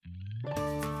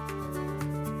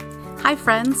Hi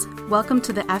friends, welcome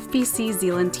to the FBC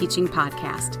Zeeland Teaching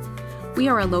Podcast. We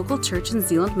are a local church in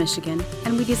Zeeland, Michigan,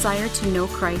 and we desire to know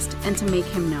Christ and to make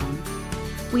Him known.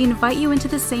 We invite you into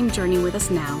the same journey with us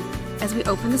now as we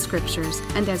open the Scriptures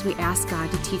and as we ask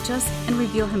God to teach us and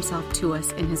reveal Himself to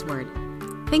us in His Word.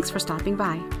 Thanks for stopping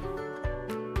by.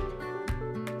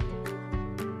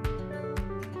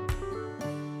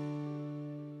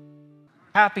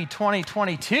 Happy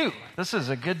 2022. This is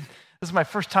my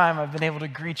first time I've been able to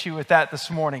greet you with that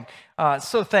this morning.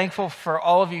 So thankful for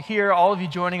all of you here, all of you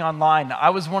joining online. I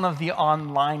was one of the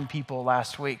online people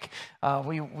last week.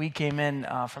 We came in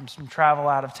from some travel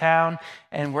out of town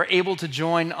and were able to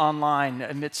join online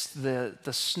amidst the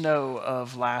snow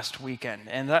of last weekend.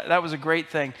 And that was a great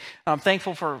thing. I'm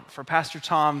thankful for Pastor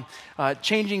Tom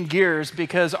changing gears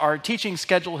because our teaching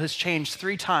schedule has changed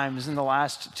 3 times in the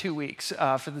last 2 weeks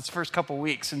for this first couple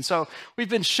weeks. And so we've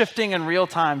been shifting in real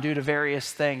time due to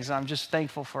various things. I'm just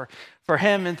thankful for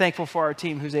him and thankful for our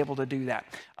team who's able to do that.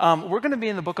 We're going to be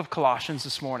in the book of Colossians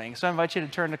this morning. So I invite you to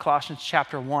turn to Colossians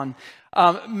chapter 1.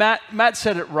 Matt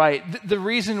said it right. The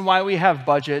reason why we have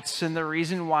budgets and the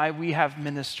reason why we have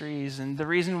ministries and the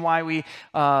reason why we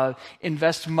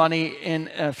invest money in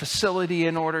a facility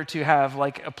in order to have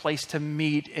like a place to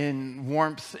meet in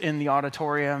warmth in the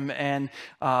auditorium and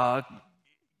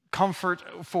comfort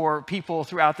for people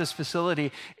throughout this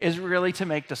facility is really to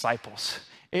make disciples.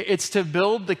 It's to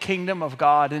build the kingdom of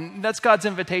God, and that's God's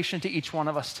invitation to each one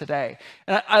of us today.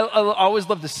 And I always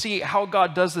love to see how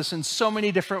God does this in so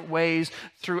many different ways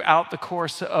throughout the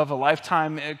course of a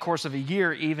lifetime, course of a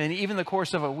year even the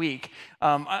course of a week.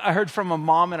 I heard from a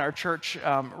mom in our church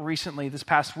recently, this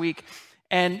past week,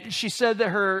 and she said that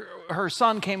her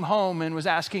son came home and was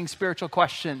asking spiritual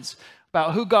questions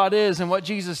about who God is and what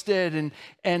Jesus did.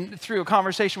 And through a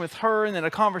conversation with her and then a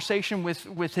conversation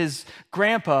with his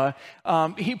grandpa,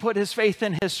 he put his faith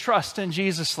and his trust in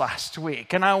Jesus last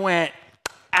week. And I went,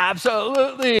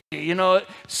 absolutely. You know,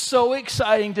 so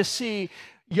exciting to see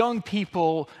young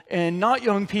people and not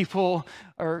young people,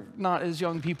 or not as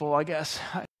young people, I guess,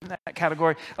 in that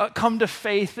category, come to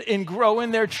faith and grow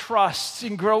in their trust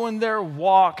and grow in their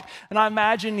walk. And I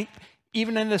imagine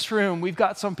even in this room, we've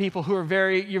got some people who you're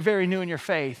very new in your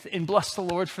faith, and bless the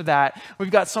Lord for that.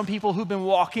 We've got some people who've been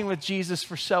walking with Jesus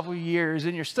for several years,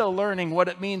 and you're still learning what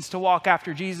it means to walk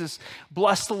after Jesus.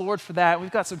 Bless the Lord for that. We've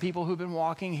got some people who've been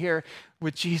walking here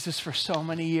with Jesus for so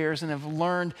many years and have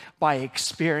learned by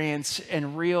experience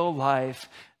and real life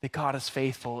that God is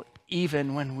faithful,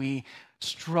 even when we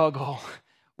struggle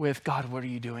with, God, what are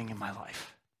you doing in my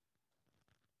life?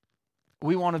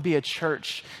 We want to be a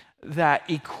church that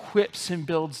equips and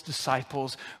builds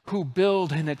disciples who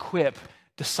build and equip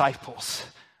disciples.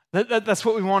 That's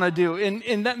what we want to do.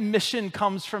 And that mission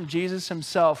comes from Jesus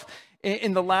himself.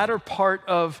 In the latter part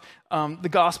of the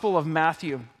Gospel of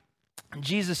Matthew,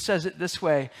 Jesus says it this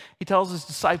way. He tells his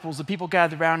disciples, the people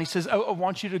gathered around, he says, I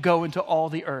want you to go into all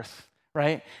the earth.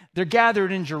 Right? They're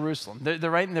gathered in Jerusalem. They're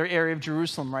right in their area of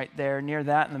Jerusalem right there, near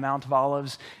that in the Mount of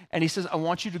Olives. And he says, I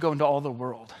want you to go into all the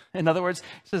world. In other words,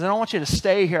 he says, I don't want you to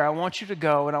stay here. I want you to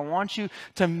go, and I want you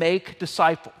to make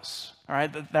disciples. All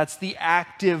right? That's the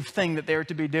active thing that they're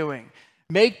to be doing.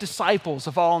 Make disciples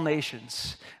of all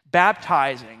nations.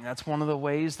 Baptizing, that's one of the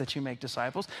ways that you make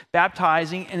disciples.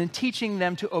 Baptizing and in teaching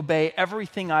them to obey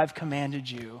everything I've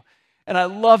commanded you. And I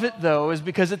love it, though, is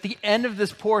because at the end of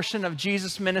this portion of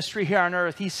Jesus' ministry here on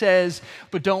earth, he says,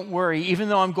 but don't worry, even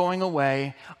though I'm going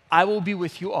away, I will be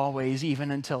with you always, even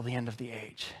until the end of the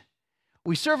age.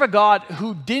 We serve a God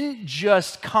who didn't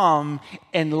just come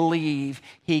and leave.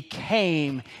 He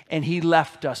came and he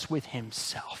left us with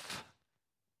himself.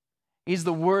 He's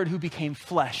the Word who became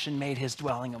flesh and made his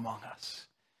dwelling among us.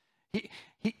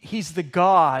 He's the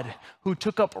God who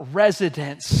took up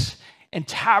residence and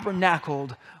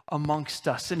tabernacled amongst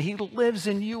us. And he lives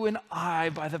in you and I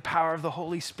by the power of the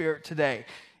Holy Spirit today.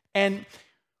 And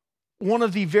one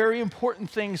of the very important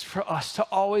things for us to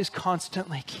always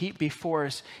constantly keep before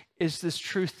us is this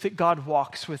truth that God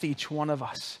walks with each one of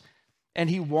us. And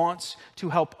he wants to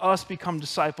help us become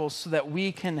disciples so that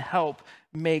we can help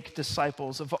make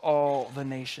disciples of all the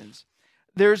nations.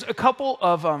 There's a couple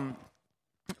of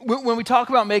when we talk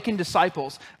about making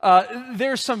disciples,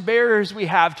 there's some barriers we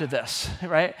have to this,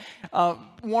 right?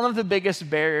 One of the biggest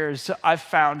barriers I've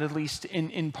found, at least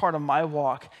in part of my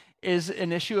walk, is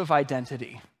an issue of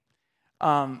identity.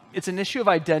 It's an issue of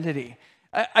identity.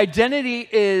 Identity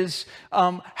is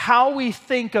how we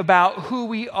think about who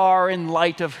we are in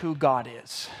light of who God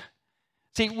is.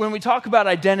 See, when we talk about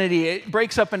identity, it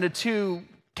breaks up into 2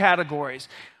 categories.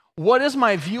 What is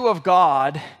my view of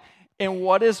God, and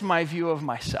what is my view of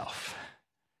myself?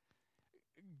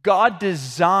 God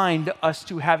designed us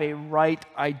to have a right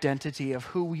identity of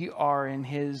who we are in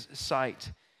his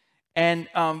sight. And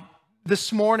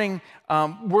this morning,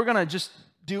 we're going to just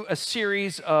do a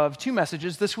series of 2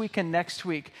 messages this week and next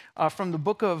week from the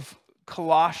book of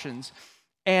Colossians.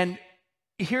 And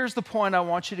here's the point I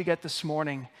want you to get this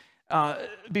morning.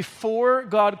 Before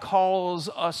God calls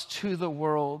us to the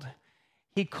world,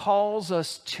 he calls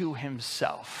us to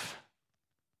himself.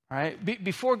 Right?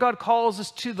 Before God calls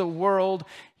us to the world,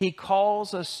 he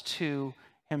calls us to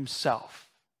himself.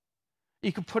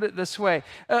 You could put it this way.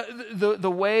 The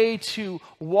way to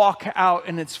walk out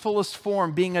in its fullest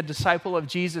form, being a disciple of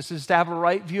Jesus, is to have a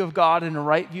right view of God and a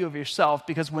right view of yourself.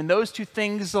 Because when those 2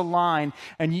 things align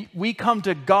and we come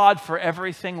to God for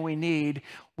everything we need,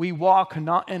 we walk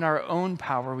not in our own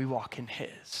power, we walk in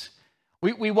his.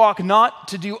 We walk not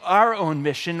to do our own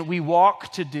mission, we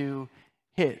walk to do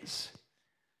his.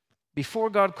 Before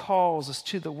God calls us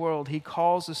to the world, he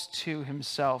calls us to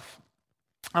himself.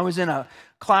 I was in a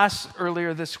class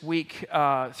earlier this week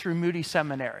through Moody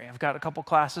Seminary. I've got a couple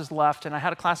classes left, and I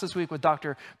had a class this week with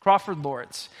Dr. Crawford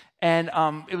Lawrence. And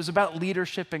it was about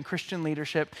leadership and Christian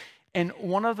leadership. And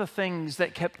one of the things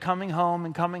that kept coming home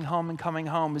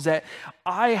is that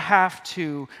I have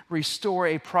to restore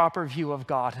a proper view of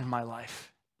God in my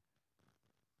life.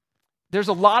 There's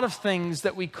a lot of things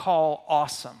that we call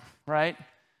awesome, right?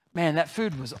 Man, that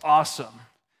food was awesome.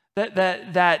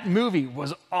 That movie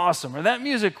was awesome, or that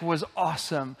music was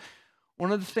awesome.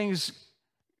 One of the things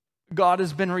God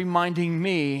has been reminding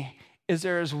me is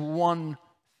there is one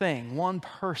thing, one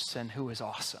person who is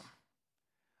awesome.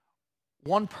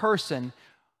 One person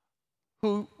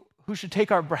who should take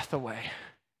our breath away,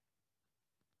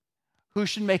 who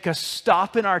should make us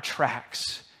stop in our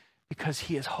tracks because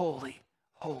he is holy,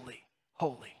 holy,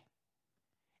 holy.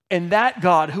 And that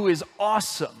God who is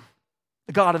awesome,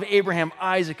 the God of Abraham,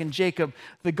 Isaac, and Jacob,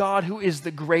 the God who is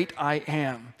the great I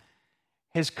am,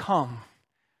 has come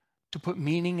to put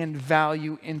meaning and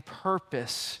value and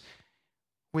purpose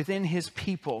within his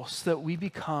people so that we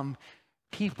become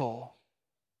people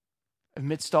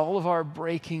amidst all of our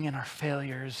breaking and our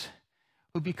failures,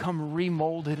 who become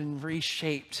remolded and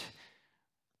reshaped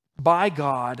by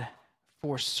God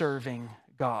for serving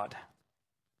God.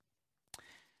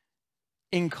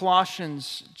 In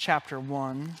Colossians chapter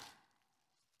 1,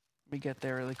 let me get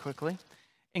there really quickly.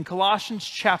 In Colossians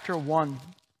chapter 1,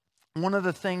 one of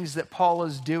the things that Paul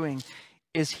is doing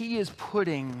is he is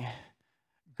putting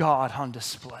God on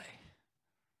display.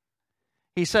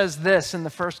 He says this in the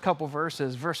first couple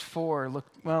verses. Verse 4,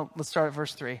 let's start at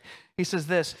verse 3. He says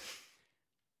this: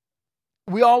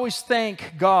 "We always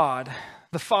thank God,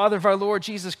 the Father of our Lord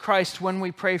Jesus Christ, when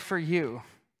we pray for you.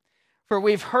 For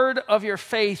we've heard of your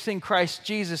faith in Christ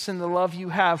Jesus and the love you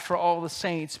have for all the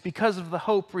saints because of the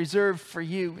hope reserved for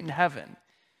you in heaven."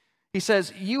 He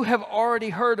says, "You have already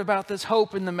heard about this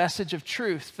hope in the message of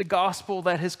truth, the gospel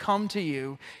that has come to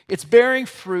you. It's bearing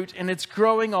fruit and it's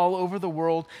growing all over the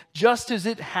world, just as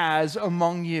it has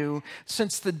among you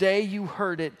since the day you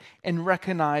heard it and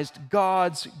recognized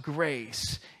God's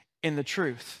grace in the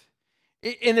truth."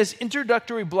 In this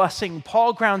introductory blessing,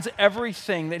 Paul grounds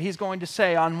everything that he's going to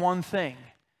say on one thing: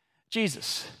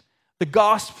 Jesus, the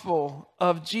gospel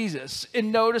of Jesus.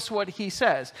 And notice what he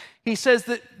says. He says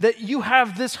that you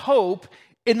have this hope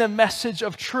in the message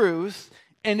of truth.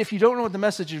 And if you don't know what the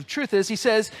message of truth is, he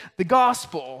says the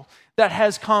gospel that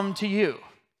has come to you.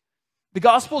 The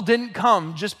gospel didn't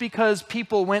come just because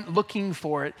people went looking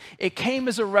for it. It came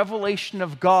as a revelation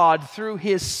of God through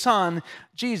his son,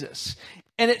 Jesus.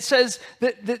 And it says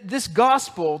that this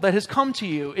gospel that has come to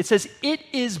you, it says it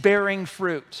is bearing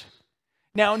fruit.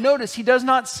 Now notice, he does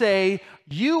not say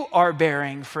you are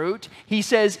bearing fruit. He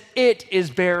says it is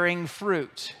bearing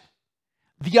fruit.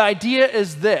 The idea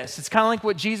is this. It's kind of like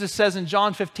what Jesus says in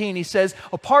John 15. He says,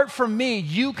 apart from me,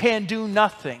 you can do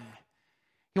nothing.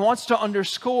 He wants to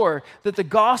underscore that the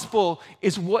gospel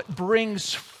is what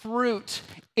brings fruit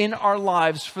in our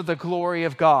lives for the glory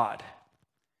of God.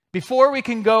 Before we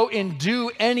can go and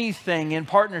do anything in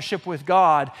partnership with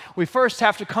God, we first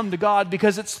have to come to God,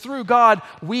 because it's through God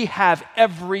we have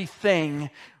everything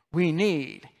we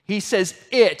need. He says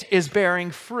it is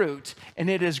bearing fruit and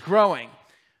it is growing.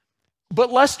 But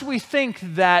lest we think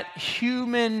that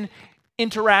human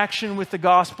interaction with the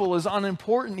gospel is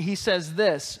unimportant, he says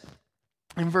this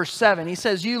in verse 7. He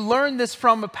says, "You learned this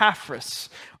from Epaphras,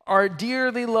 our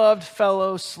dearly loved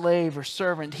fellow slave or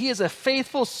servant. He is a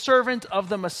faithful servant of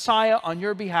the Messiah on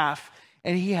your behalf,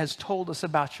 and he has told us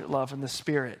about your love in the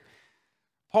Spirit."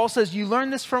 Paul says, you learn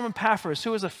this from Epaphras,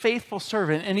 who is a faithful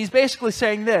servant. And he's basically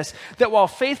saying this, that while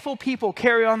faithful people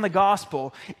carry on the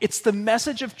gospel, it's the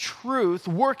message of truth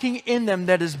working in them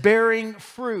that is bearing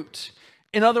fruit.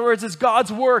 In other words, it's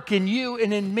God's work in you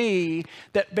and in me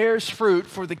that bears fruit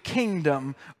for the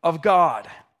kingdom of God.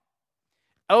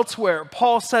 Elsewhere,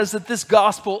 Paul says that this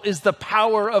gospel is the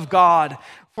power of God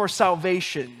for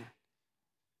salvation.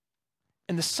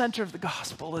 And the center of the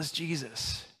gospel is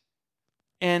Jesus.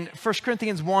 In 1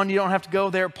 Corinthians 1, you don't have to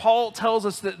go there, Paul tells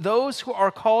us that those who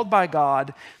are called by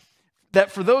God,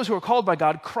 that for those who are called by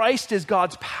God, Christ is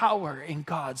God's power and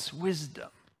God's wisdom.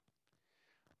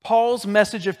 Paul's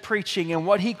message of preaching and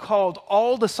what he called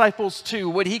all disciples to,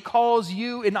 what he calls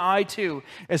you and I to,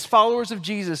 as followers of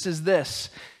Jesus, is this,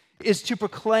 is to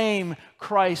proclaim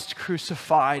Christ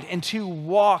crucified and to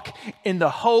walk in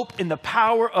the hope and the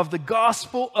power of the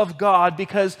gospel of God,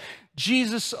 because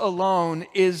Jesus alone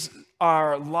is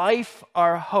our life,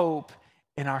 our hope,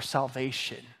 and our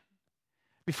salvation.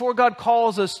 Before God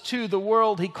calls us to the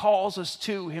world, he calls us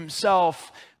to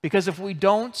himself, because if we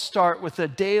don't start with a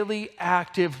daily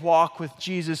active walk with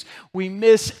Jesus, we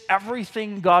miss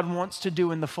everything God wants to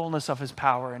do in the fullness of his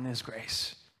power and his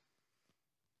grace.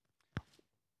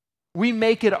 We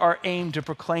make it our aim to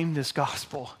proclaim this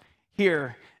gospel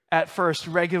here at First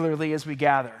regularly as we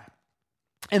gather.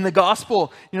 In the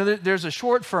gospel, there's a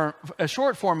short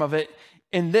form of it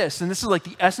in this, and this is like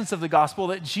the essence of the gospel,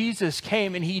 that Jesus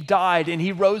came and he died and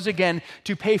he rose again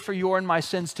to pay for your and my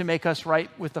sins, to make us right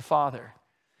with the Father.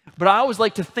 But I always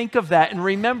like to think of that and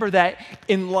remember that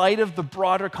in light of the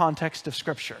broader context of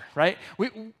Scripture, right? We,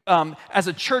 as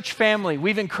a church family,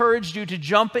 we've encouraged you to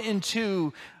jump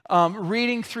into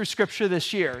reading through Scripture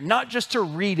this year, not just to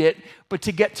read it, but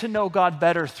to get to know God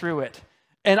better through it.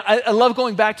 And I love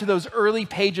going back to those early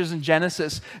pages in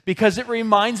Genesis, because it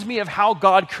reminds me of how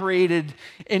God created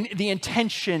and the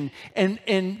intention and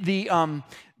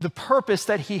the purpose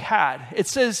that he had. It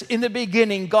says, in the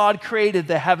beginning, God created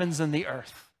the heavens and the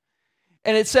earth.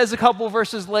 And it says a couple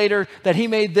verses later that he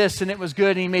made this and it was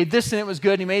good, and he made this and it was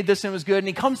good, and he made this and it was good. And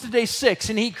he comes to day 6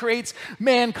 and he creates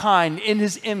mankind in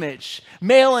his image.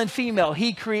 Male and female,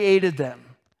 he created them.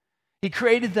 He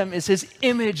created them as his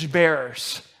image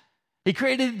bearers. He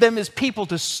created them as people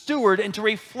to steward and to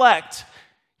reflect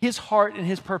his heart and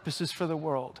his purposes for the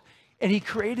world. And he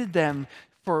created them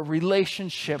for a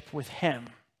relationship with him,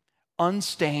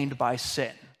 unstained by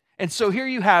sin. And so here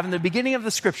you have, in the beginning of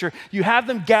the Scripture, you have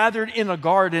them gathered in a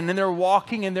garden, and they're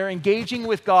walking and they're engaging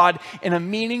with God in a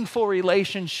meaningful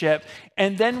relationship.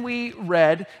 And then we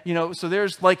read, so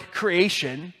there's like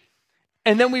creation.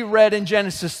 And then we read in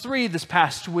Genesis 3 this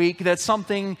past week that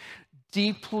something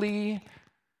deeply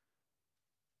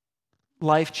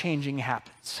life-changing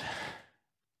happens.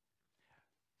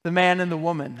 The man and the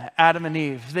woman, Adam and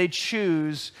Eve, they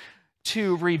choose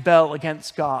to rebel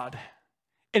against God.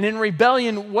 And in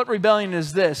rebellion, what rebellion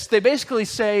is this? They basically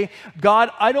say,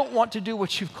 God, I don't want to do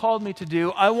what you've called me to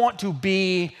do. I want to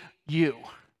be you.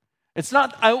 It's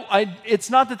not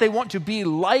that they want to be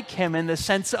like him in the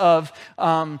sense of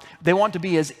they want to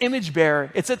be his image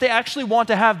bearer. It's that they actually want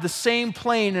to have the same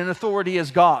plane and authority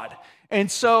as God.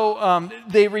 And so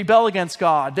they rebel against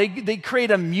God. They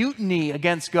create a mutiny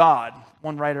against God.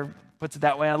 One writer puts it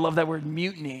that way. I love that word,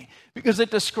 mutiny, because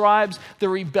it describes the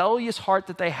rebellious heart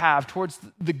that they have towards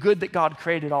the good that God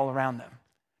created all around them.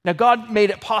 Now, God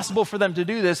made it possible for them to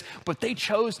do this, but they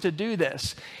chose to do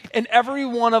this. And every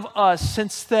one of us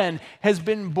since then has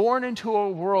been born into a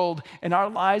world, and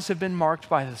our lives have been marked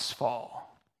by this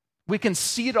fall. We can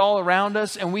see it all around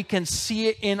us, and we can see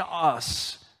it in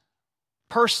us.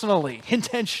 Personally,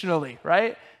 intentionally,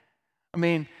 right? I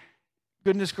mean,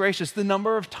 goodness gracious, the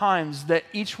number of times that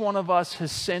each one of us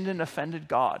has sinned and offended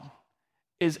God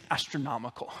is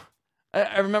astronomical.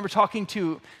 I remember talking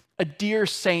to a dear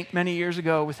saint many years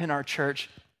ago within our church,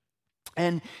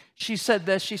 and she said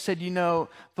this. She said, the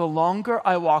longer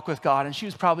I walk with God, and she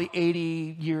was probably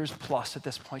 80 years plus at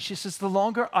this point, she says, the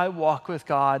longer I walk with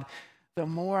God, the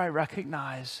more I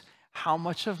recognize how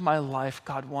much of my life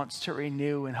God wants to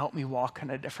renew and help me walk in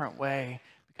a different way,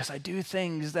 because I do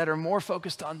things that are more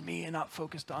focused on me and not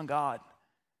focused on God.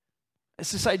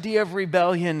 It's this idea of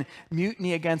rebellion,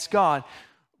 mutiny against God.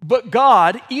 But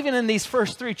God, even in these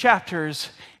first 3 chapters,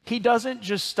 he doesn't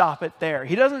just stop it there.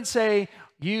 He doesn't say,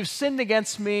 you've sinned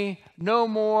against me, no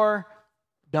more,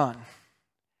 done.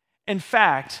 In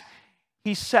fact,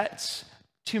 he sets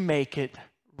to make it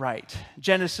right.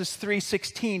 Genesis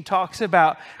 3:16 talks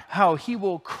about how he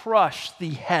will crush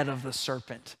the head of the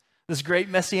serpent. This great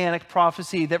messianic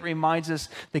prophecy that reminds us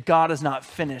that God is not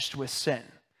finished with sin.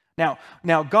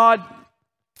 Now God,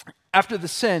 after the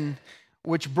sin,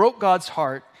 which broke God's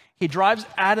heart. He drives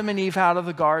Adam and Eve out of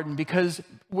the garden because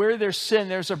where there's sin,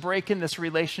 there's a break in this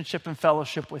relationship and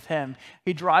fellowship with him.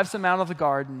 He drives them out of the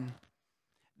garden.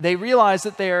 They realize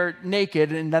that they're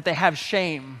naked and that they have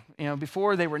shame.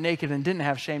 Before they were naked and didn't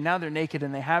have shame. Now they're naked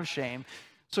and they have shame.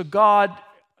 So God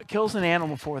kills an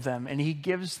animal for them, and he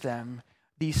gives them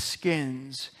these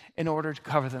skins in order to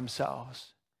cover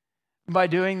themselves. And by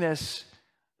doing this,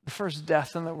 the first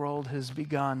death in the world has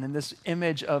begun. And this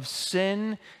image of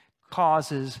sin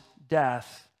causes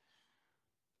death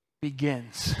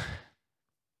begins.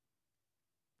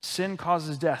 Sin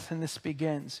causes death, and this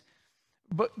begins.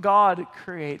 But God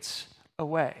creates a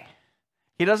way.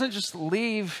 He doesn't just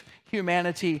leave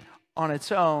humanity on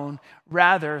its own.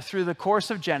 Rather, through the course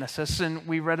of Genesis, and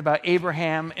we read about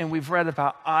Abraham and we've read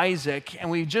about Isaac, and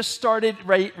we just started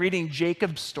reading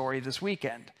Jacob's story this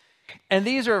weekend. And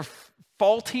these are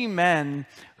faulty men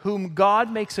whom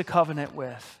God makes a covenant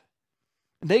with.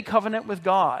 They covenant with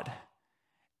God.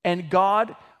 And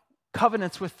God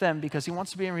covenants with them because he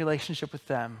wants to be in relationship with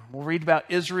them. We'll read about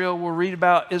Israel. We'll read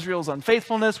about Israel's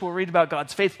unfaithfulness. We'll read about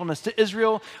God's faithfulness to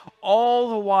Israel. All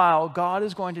the while, God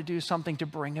is going to do something to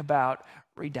bring about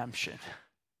redemption.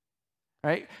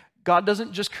 Right? God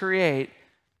doesn't just create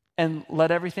and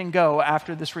let everything go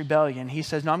after this rebellion. He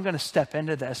says, no, I'm going to step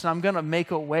into this, and I'm going to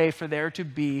make a way for there to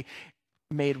be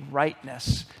made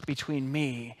rightness between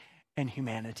me and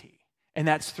humanity. And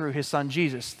that's through his son,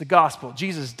 Jesus, the gospel.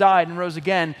 Jesus died and rose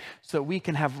again so that we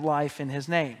can have life in his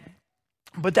name.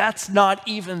 But that's not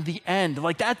even the end.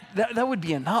 Like that would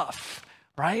be enough,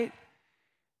 right?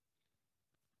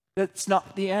 That's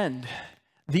not the end.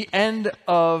 The end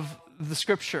of the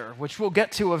scripture, which we'll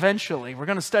get to eventually. We're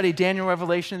going to study Daniel,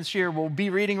 Revelation this year. We'll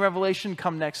be reading Revelation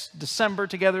come next December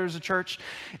together as a church.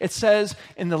 It says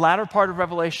in the latter part of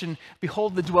Revelation,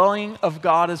 behold, the dwelling of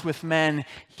God is with men.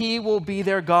 He will be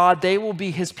their God. They will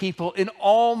be his people. And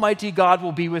Almighty God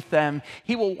will be with them.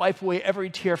 He will wipe away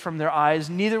every tear from their eyes.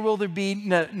 Neither will there be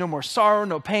no more sorrow,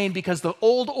 no pain, because the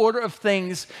old order of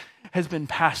things has been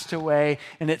passed away.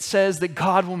 And it says that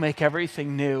God will make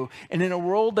everything new. And in a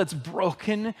world that's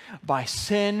broken by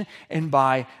sin and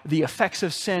by the effects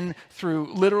of sin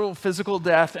through literal physical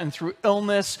death and through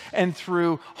illness and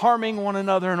through harming one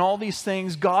another and all these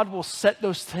things, God will set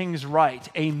those things right.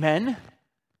 Amen?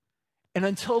 And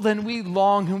until then, we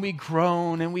long and we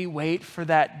groan and we wait for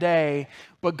that day.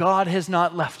 But God has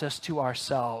not left us to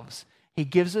ourselves. He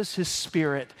gives us his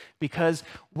spirit because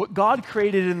what God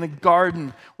created in the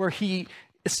garden, where he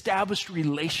established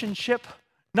relationship,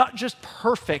 not just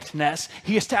perfectness,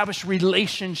 he established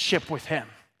relationship with him.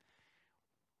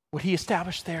 What he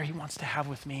established there, he wants to have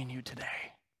with me and you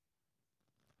today.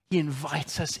 He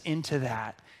invites us into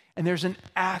that. And there's an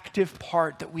active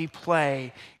part that we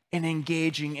play in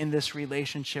engaging in this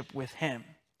relationship with him.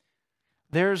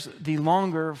 There's the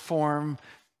longer form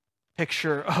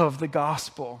picture of the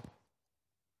gospel.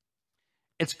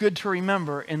 It's good to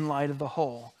remember in light of the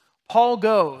whole. Paul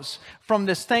goes from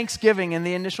this thanksgiving in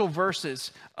the initial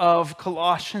verses of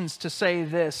Colossians to say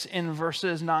this in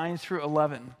verses 9 through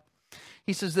 11.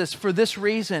 He says this, for this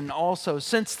reason also,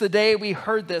 since the day we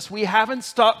heard this, we haven't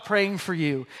stopped praying for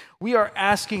you. We are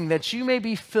asking that you may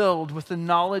be filled with the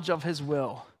knowledge of his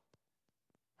will.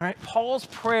 All right, Paul's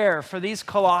prayer for these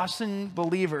Colossian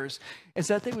believers is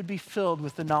that they would be filled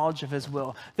with the knowledge of his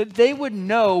will, that they would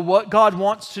know what God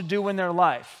wants to do in their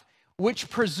life, which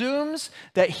presumes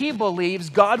that he believes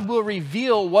God will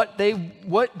reveal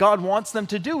what God wants them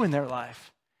to do in their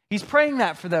life. He's praying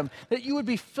that for them, that you would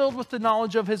be filled with the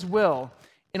knowledge of his will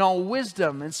in all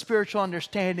wisdom and spiritual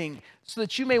understanding, so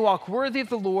that you may walk worthy of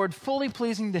the Lord, fully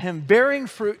pleasing to him, bearing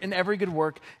fruit in every good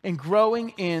work, and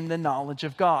growing in the knowledge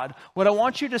of God. What I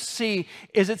want you to see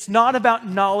is it's not about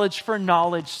knowledge for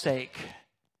knowledge's sake.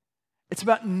 It's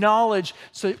about knowledge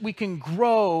so that we can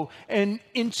grow and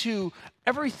into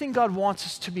everything God wants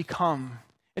us to become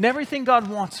and everything God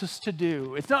wants us to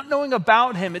do. It's not knowing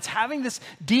about him. It's having this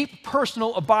deep,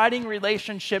 personal, abiding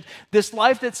relationship, this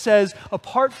life that says,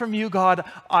 apart from you, God,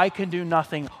 I can do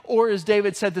nothing. Or as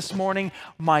David said this morning,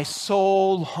 my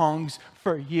soul longs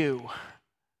for you.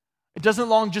 It doesn't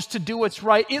long just to do what's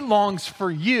right. It longs for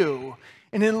you.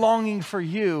 And in longing for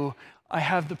you, I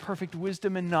have the perfect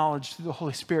wisdom and knowledge through the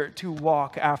Holy Spirit to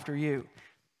walk after you.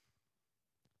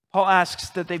 Paul asks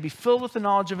that they be filled with the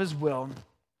knowledge of his will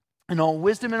and all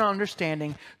wisdom and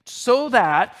understanding, so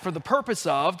that, for the purpose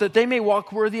of, that they may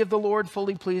walk worthy of the Lord,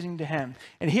 fully pleasing to him.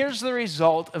 And here's the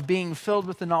result of being filled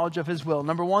with the knowledge of his will.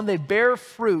 Number one, they bear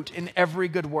fruit in every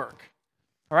good work.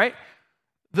 All right?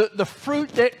 The fruit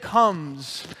that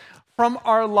comes from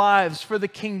our lives for the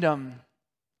kingdom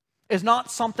is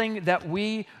not something that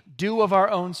we do of our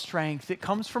own strength. It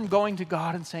comes from going to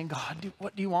God and saying, God,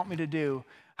 what do you want me to do?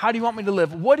 How do you want me to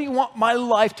live? What do you want my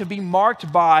life to be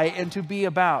marked by and to be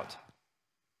about?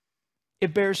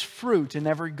 It bears fruit in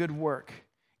every good work.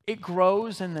 It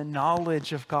grows in the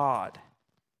knowledge of God.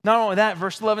 Not only that,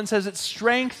 verse 11 says it's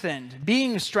strengthened,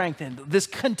 being strengthened, this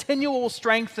continual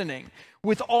strengthening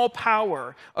with all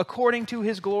power according to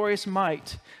his glorious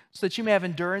might, so that you may have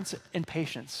endurance and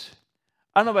patience.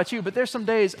 I don't know about you, but there's some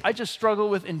days I just struggle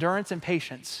with endurance and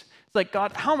patience. It's like,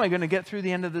 God, how am I going to get through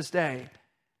the end of this day?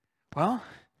 Well,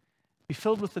 be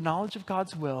filled with the knowledge of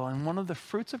God's will, and one of the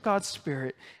fruits of God's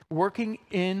Spirit working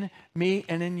in me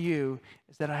and in you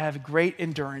is that I have great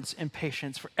endurance and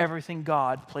patience for everything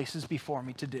God places before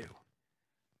me to do.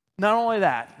 Not only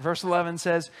that, verse 11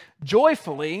 says,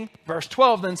 joyfully, verse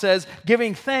 12 then says,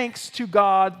 giving thanks to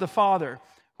God the Father,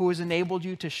 who has enabled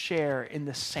you to share in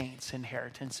the saints'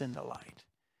 inheritance in the light.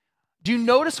 Do you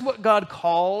notice what God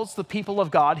calls the people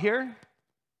of God here?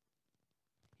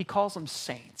 He calls them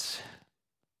saints.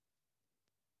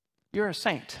 You're a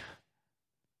saint.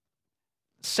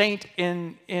 Saint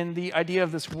in the idea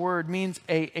of this word means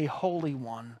a holy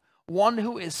one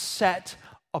who is set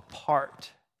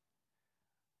apart,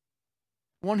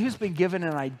 one who's been given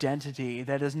an identity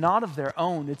that is not of their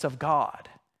own, it's of God.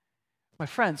 My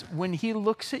friends, when he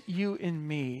looks at you and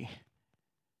me,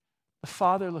 the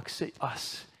Father looks at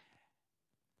us.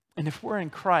 And if we're in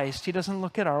Christ, he doesn't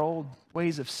look at our old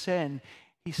ways of sin.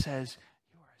 He says,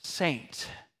 you are a saint.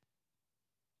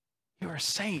 You're a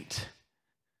saint.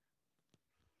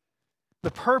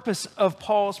 The purpose of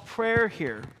Paul's prayer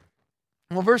here.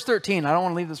 Well, verse 13, I don't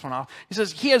want to leave this one off. He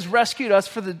says, he has rescued us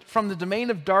from the domain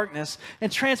of darkness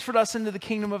and transferred us into the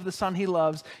kingdom of the Son he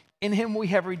loves. In him we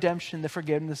have redemption, the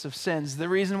forgiveness of sins. The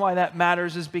reason why that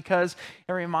matters is because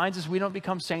it reminds us we don't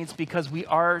become saints because we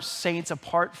are saints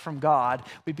apart from God.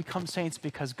 We become saints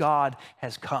because God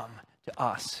has come to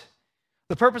us.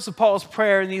 The purpose of Paul's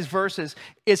prayer in these verses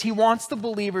is he wants the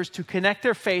believers to connect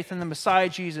their faith in the Messiah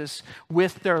Jesus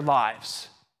with their lives,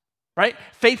 right?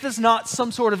 Faith is not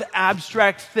some sort of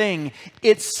abstract thing.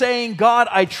 It's saying, God,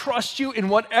 I trust you in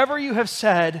whatever you have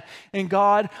said, and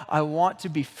God, I want to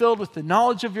be filled with the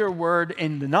knowledge of your word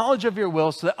and the knowledge of your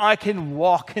will so that I can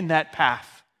walk in that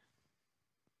path.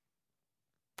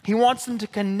 He wants them to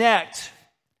connect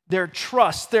their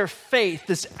trust, their faith,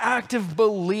 this active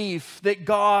belief that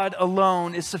God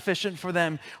alone is sufficient for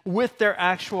them with their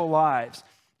actual lives.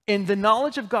 And the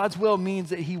knowledge of God's will means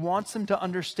that he wants them to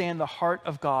understand the heart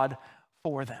of God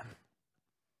for them.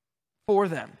 For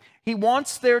them. He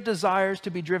wants their desires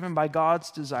to be driven by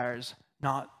God's desires,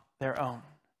 not their own.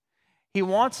 He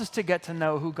wants us to get to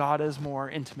know who God is more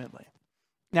intimately.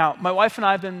 Now, my wife and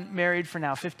I have been married for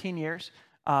now 15 years,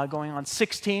 going on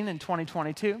 16 in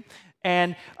 2022.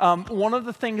 And one of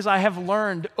the things I have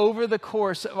learned over the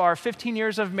course of our 15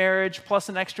 years of marriage plus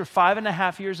an extra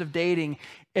 5.5 years of dating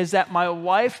is that my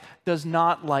wife does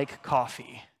not like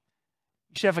coffee.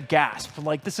 You should have a gasp.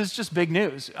 Like, this is just big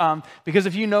news. Because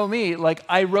if you know me, like,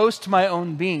 I roast my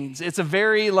own beans. It's a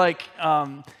very, like,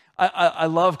 I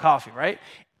love coffee, right?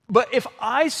 But if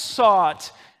I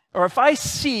sought, or if I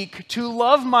seek to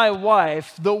love my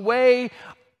wife the way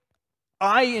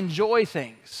I enjoy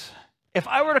things, if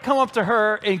I were to come up to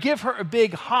her and give her a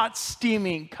big hot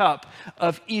steaming cup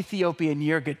of Ethiopian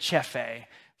yirgacheffe,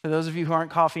 for those of you who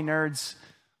aren't coffee nerds,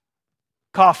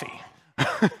 coffee.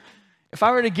 If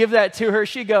I were to give that to her,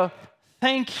 she'd go,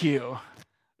 thank you.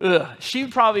 Ugh.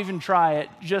 She'd probably even try it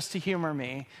just to humor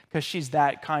me because she's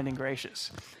that kind and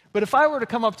gracious. But if I were to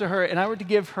come up to her and I were to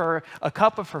give her a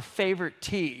cup of her favorite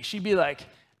tea, she'd be like,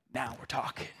 now we're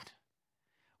talking.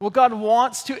 What God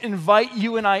wants to invite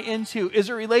you and I into is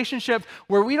a relationship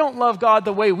where we don't love God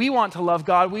the way we want to love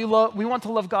God. We want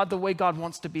to love God the way God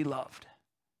wants to be loved.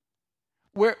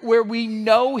 Where we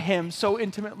know him so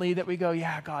intimately that we go,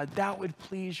 yeah, God, that would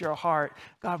please your heart.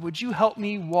 God, would you help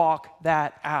me walk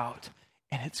that out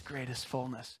in its greatest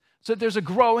fullness? So there's a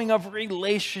growing of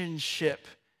relationship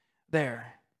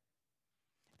there.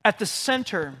 At the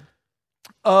center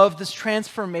of this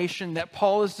transformation that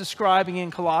Paul is describing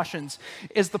in Colossians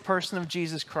is the person of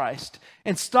Jesus Christ.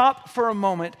 And stop for a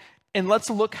moment and let's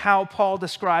look how Paul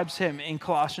describes him in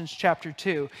Colossians chapter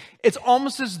 2. It's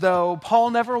almost as though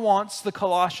Paul never wants the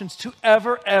Colossians to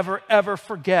ever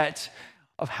forget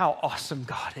of how awesome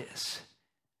God is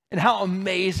and how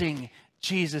amazing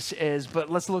Jesus is. But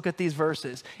let's look at these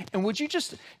verses. And would you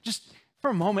just for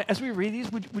a moment, as we read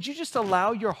these, would you just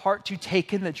allow your heart to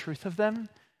take in the truth of them?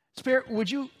 Spirit,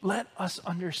 would you let us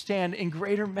understand in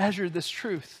greater measure this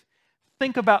truth?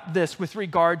 Think about this with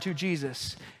regard to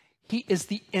Jesus. He is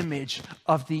the image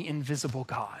of the invisible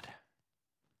God.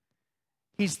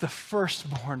 He's the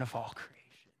firstborn of all creation.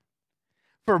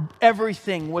 For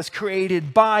everything was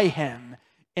created by him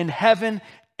in heaven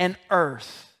and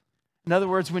earth. In other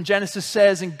words, when Genesis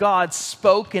says, and God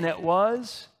spoke and it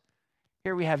was,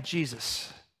 here we have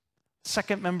Jesus,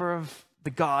 second member of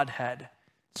the Godhead,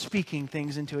 speaking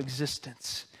things into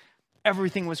existence.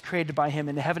 Everything was created by him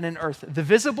in heaven and earth, the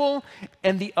visible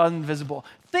and the invisible.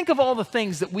 Think of all the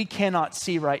things that we cannot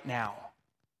see right now.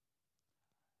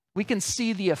 We can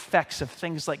see the effects of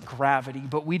things like gravity,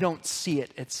 but we don't see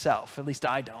it itself. At least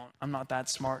I don't. I'm not that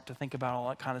smart to think about all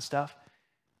that kind of stuff.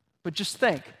 But just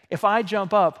think, if I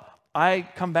jump up, I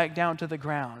come back down to the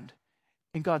ground,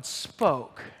 and God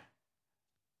spoke,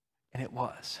 and it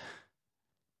was.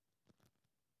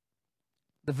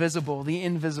 The visible, the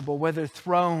invisible, whether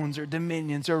thrones or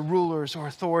dominions or rulers or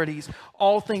authorities,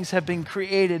 all things have been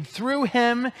created through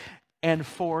him and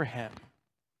for him.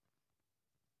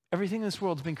 Everything in this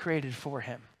world has been created for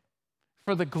him,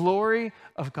 for the glory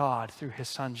of God through his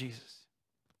Son, Jesus.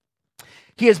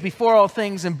 He is before all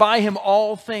things, and by him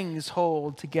all things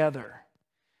hold together.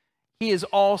 He is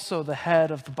also the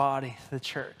head of the body, the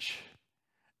church.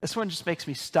 This one just makes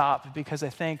me stop because I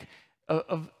think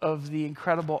of the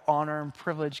incredible honor and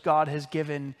privilege God has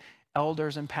given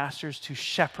elders and pastors to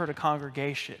shepherd a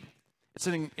congregation. It's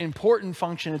an important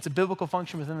function. It's a biblical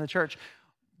function within the church,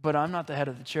 but I'm not the head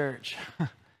of the church.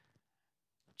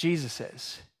 Jesus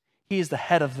is. He is the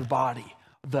head of the body,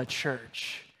 the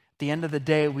church. At the end of the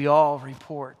day, we all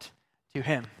report to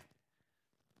him.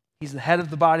 He's the head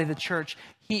of the body, the church.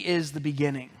 He is the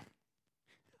beginning.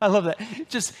 I love that.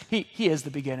 Just, he is the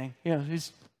beginning. You know,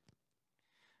 he's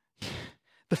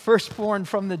the firstborn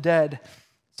from the dead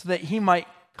so that he might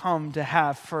come to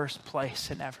have first place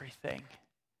in everything.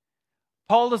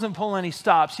 Paul doesn't pull any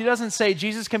stops. He doesn't say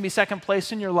Jesus can be second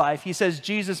place in your life. He says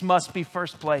Jesus must be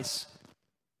first place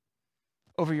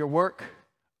over your work,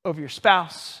 over your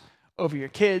spouse, over your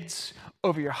kids,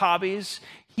 over your hobbies.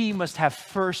 He must have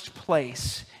first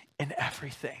place in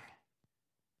everything.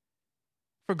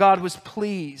 For God was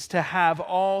pleased to have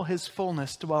all his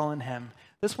fullness dwell in him.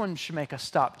 This one should make us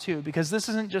stop too, because this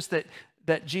isn't just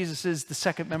that Jesus is the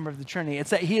second member of the Trinity. It's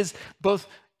that he is both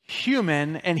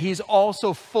human and he's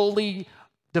also fully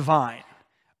divine.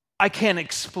 I can't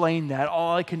explain that.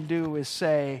 All I can do is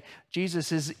say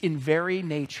Jesus is in very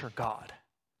nature God.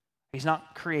 He's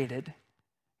not created.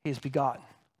 He is begotten.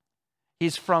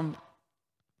 He's from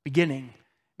beginning,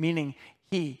 meaning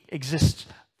he exists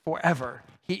forever.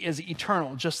 He is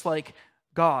eternal, just like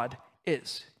God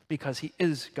is, because he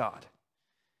is God.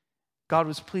 God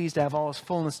was pleased to have all his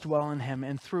fullness dwell in him,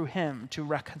 and through him to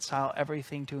reconcile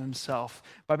everything to himself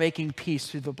by making peace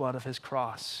through the blood of his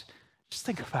cross. Just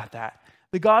think about that.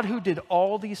 The God who did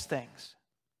all these things,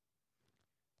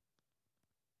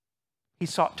 he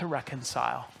sought to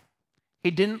reconcile. He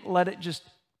didn't let it just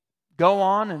go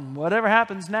on and whatever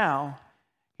happens now.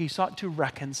 He sought to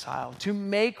reconcile, to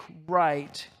make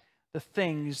right the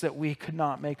things that we could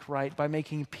not make right by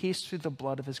making peace through the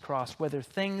blood of his cross, whether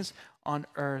things on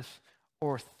earth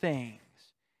or things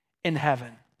in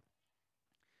heaven.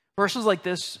 Verses like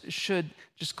this should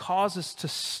just cause us to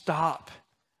stop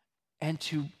and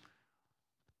to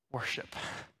worship.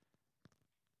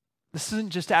 This isn't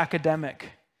just academic.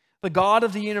 The God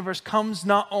of the universe comes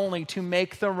not only to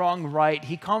make the wrong right,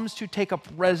 he comes to take up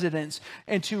residence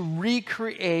and to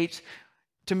recreate,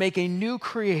 to make a new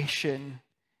creation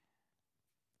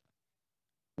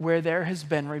where there has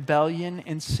been rebellion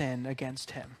and sin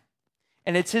against him.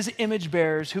 And it's his image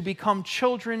bearers who become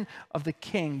children of the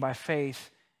King by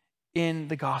faith in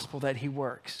the gospel that he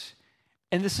works.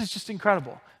 And this is just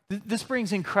incredible. This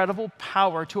brings incredible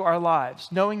power to our lives,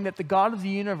 knowing that the God of the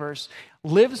universe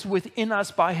lives within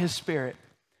us by his Spirit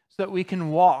so that we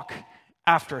can walk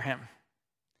after him.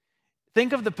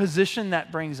 Think of the position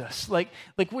that brings us. Like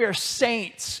we are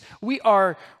saints. We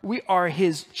are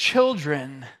his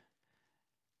children.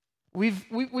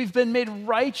 We've been made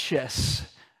righteous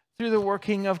through the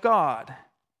working of God.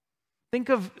 Think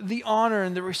of the honor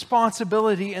and the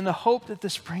responsibility and the hope that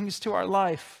this brings to our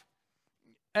life.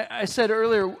 I said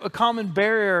earlier, a common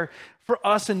barrier for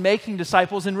us in making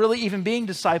disciples and really even being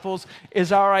disciples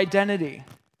is our identity.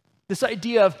 This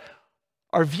idea of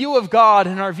our view of God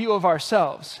and our view of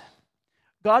ourselves.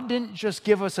 God didn't just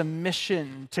give us a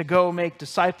mission to go make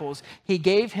disciples. He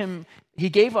gave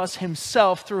us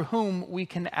himself through whom we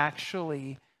can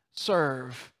actually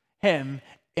serve him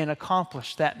and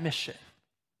accomplish that mission.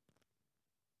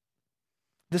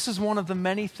 This is one of the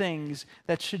many things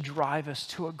that should drive us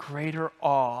to a greater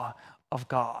awe of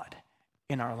God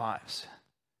in our lives.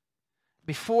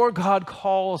 Before God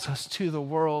calls us to the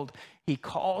world, he he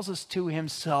calls us to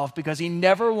himself because he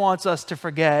never wants us to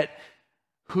forget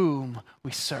whom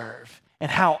we serve and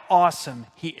how awesome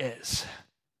he is.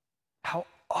 How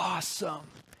awesome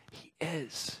he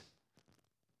is.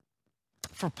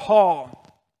 For Paul,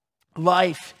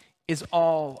 life is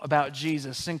all about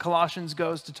Jesus. And Colossians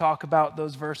goes to talk about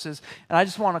those verses. And I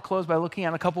just want to close by looking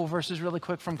at a couple of verses really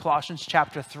quick from Colossians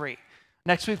chapter 3.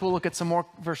 Next week, we'll look at some more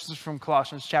verses from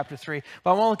Colossians chapter 3.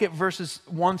 But I want to look at verses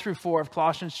 1 through 4 of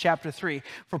Colossians chapter 3.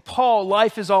 For Paul,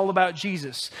 life is all about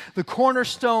Jesus. The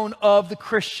cornerstone of the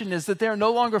Christian is that they're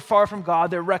no longer far from God.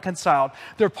 They're reconciled.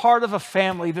 They're part of a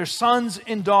family. They're sons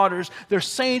and daughters. They're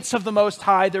saints of the Most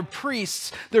High. They're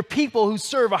priests. They're people who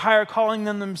serve a higher calling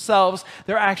than themselves.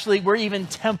 We're even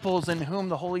temples in whom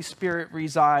the Holy Spirit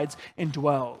resides and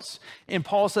dwells. And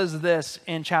Paul says this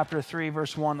in chapter 3,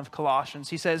 verse 1 of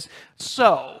Colossians. He says,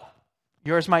 so,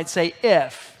 yours might say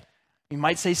if, you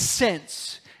might say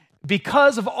since,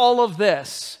 because of all of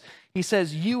this, he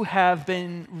says, you have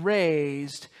been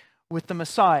raised with the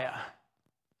Messiah.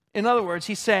 In other words,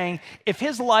 he's saying, if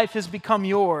his life has become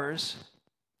yours,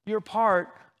 you're part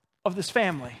of this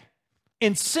family.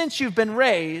 And since you've been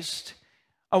raised,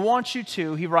 I want you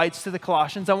to, he writes to the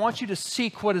Colossians, I want you to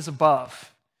seek what is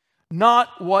above,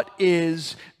 not what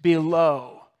is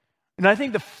below. And I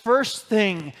think the first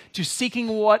thing to seeking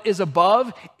what is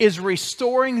above is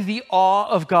restoring the awe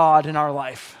of God in our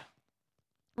life.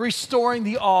 Restoring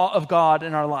the awe of God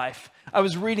in our life. I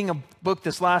was reading a book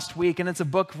this last week, and it's a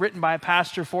book written by a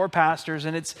pastor for pastors,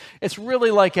 and it's really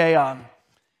like it's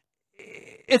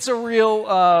a real,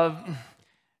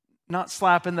 not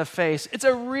slap in the face, it's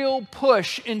a real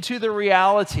push into the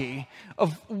reality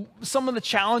of some of the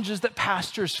challenges that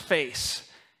pastors face.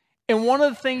 And one of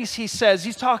the things he says,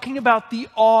 he's talking about the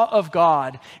awe of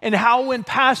God and how when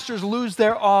pastors lose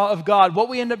their awe of God, what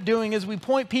we end up doing is we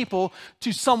point people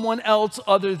to someone else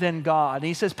other than God. And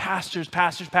he says, pastors,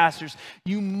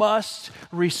 you must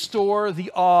restore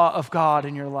the awe of God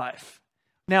in your life.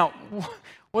 Now,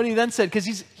 what he then said,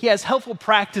 because he has helpful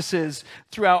practices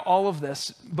throughout all of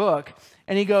this book,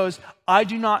 and he goes, I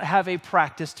do not have a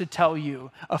practice to tell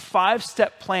you, a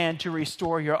 5-step plan to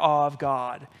restore your awe of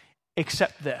God.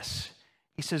 Except this.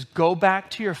 He says, go back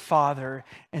to your Father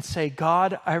and say,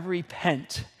 God, I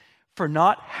repent for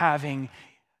not having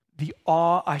the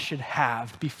awe I should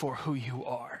have before who you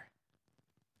are.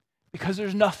 Because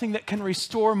there's nothing that can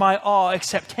restore my awe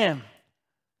except him.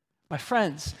 My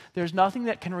friends, there's nothing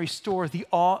that can restore the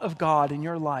awe of God in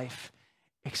your life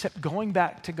except going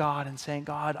back to God and saying,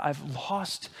 God, I've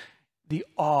lost the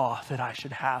awe that I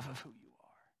should have of who you are.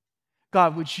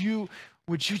 God, would you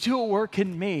do a work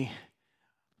in me?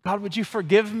 God, would you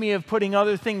forgive me of putting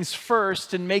other things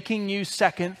first and making you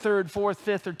second, third, fourth,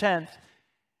 fifth, or 10th?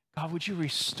 God, would you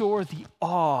restore the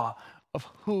awe of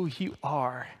who you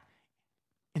are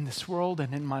in this world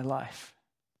and in my life?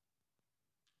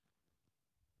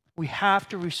 We have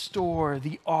to restore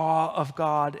the awe of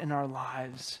God in our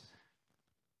lives.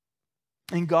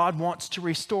 And God wants to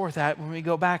restore that when we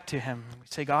go back to him. We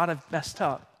say, God, I've messed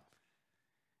up.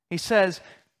 He says,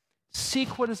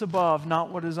 seek what is above,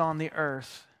 not what is on the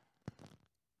earth.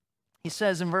 He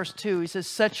says in verse 2, he says,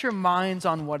 set your minds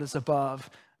on what is above,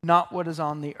 not what is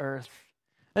on the earth.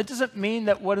 That doesn't mean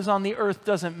that what is on the earth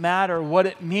doesn't matter. What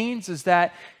it means is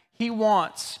that he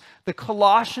wants the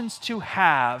Colossians to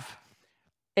have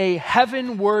a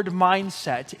heavenward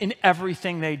mindset in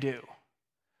everything they do.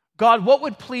 God, what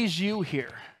would please you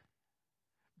here?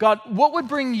 God, what would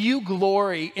bring you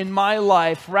glory in my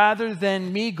life rather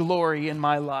than me glory in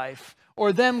my life,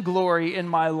 or them glory in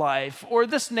my life, or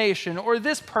this nation, or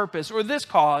this purpose, or this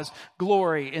cause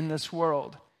glory in this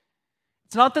world?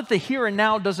 It's not that the here and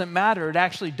now doesn't matter. It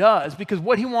actually does, because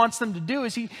what he wants them to do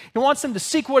is he wants them to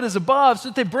seek what is above so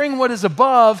that they bring what is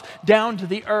above down to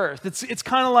the earth. It's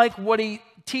kind of like what he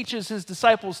teaches his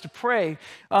disciples to pray.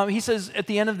 He says at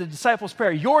the end of the disciples'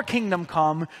 prayer, your kingdom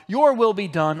come, your will be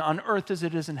done on earth as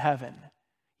it is in heaven.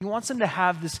 He wants them to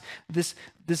have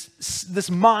this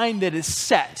mind that is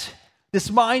set, this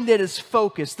mind that is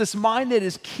focused, this mind that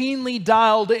is keenly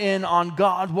dialed in on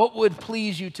God. What would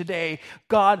please you today?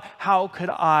 God, how could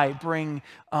I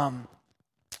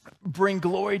bring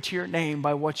glory to your name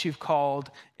by what you've called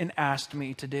and asked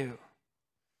me to do?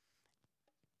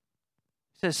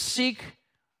 He says, seek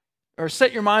or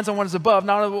set your minds on what is above,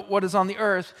 not on what is on the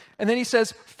earth. And then he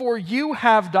says, for you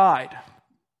have died.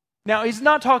 Now, he's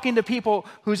not talking to people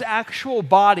whose actual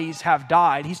bodies have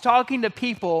died. He's talking to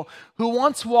people who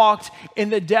once walked in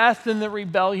the death and the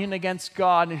rebellion against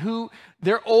God, and who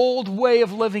their old way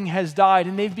of living has died,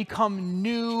 and they've become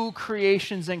new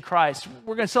creations in Christ.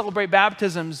 We're going to celebrate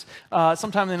baptisms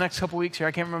sometime in the next couple weeks here.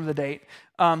 I can't remember the date.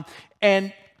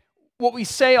 And what we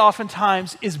say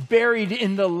oftentimes is buried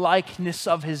in the likeness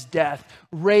of his death,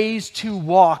 raised to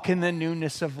walk in the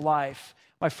newness of life.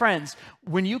 My friends,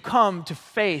 when you come to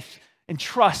faith and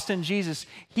trust in Jesus,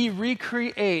 he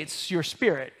recreates your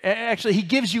spirit. Actually, he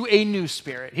gives you a new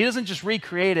spirit. He doesn't just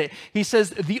recreate it. He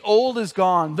says, the old is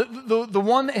gone. The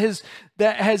one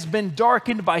that has been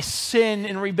darkened by sin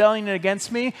and rebellion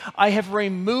against me, I have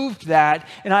removed that,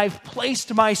 and I've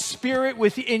placed my spirit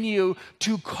within you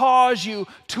to cause you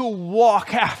to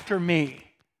walk after me.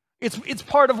 It's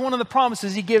part of one of the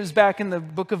promises he gives back in the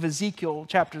book of Ezekiel,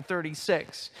 chapter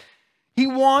 36. He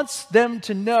wants them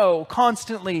to know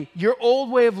constantly, your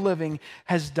old way of living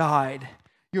has died.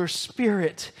 Your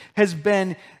spirit has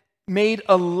been made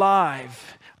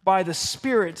alive by the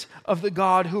Spirit of the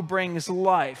God who brings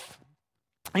life.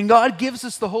 And God gives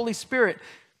us the Holy Spirit.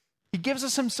 He gives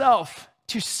us himself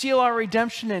to seal our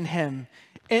redemption in him.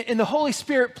 And the Holy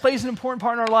Spirit plays an important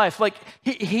part in our life. Like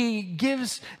he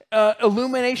gives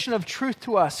illumination of truth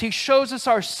to us. He shows us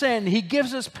our sin. He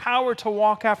gives us power to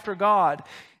walk after God.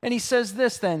 And he says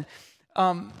this then,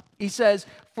 he says,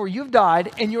 for you've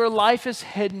died and your life is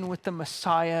hidden with the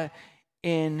Messiah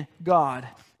in God.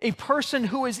 A person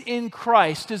who is in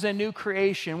Christ is a new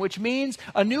creation, which means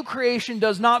a new creation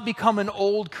does not become an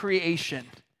old creation.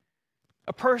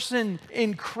 A person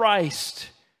in Christ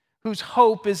whose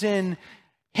hope is in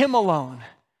him alone,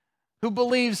 who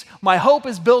believes my hope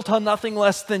is built on nothing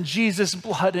less than Jesus'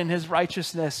 blood and his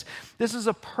righteousness. This is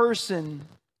a person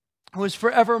who is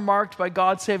forever marked by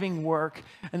God's saving work,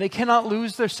 and they cannot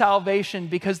lose their salvation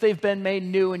because they've been made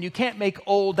new, and you can't make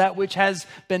old that which has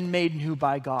been made new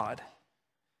by God.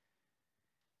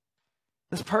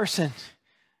 This person,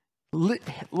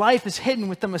 life is hidden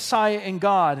with the Messiah in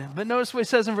God. But notice what he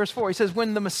says in verse 4. He says,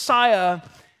 when the Messiah,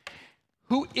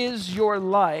 who is your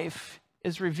life,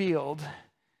 is revealed,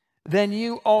 then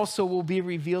you also will be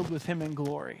revealed with him in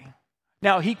glory.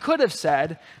 Now, he could have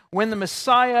said, when the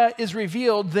Messiah is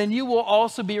revealed, then you will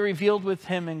also be revealed with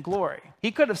him in glory. He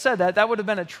could have said that. That would have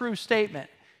been a true statement.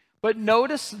 But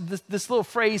notice this little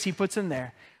phrase he puts in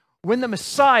there. When the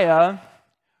Messiah,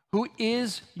 who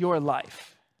is your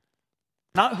life,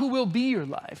 not who will be your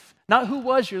life, not who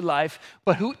was your life,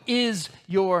 but who is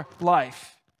your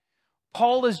life.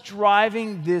 Paul is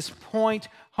driving this point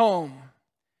home.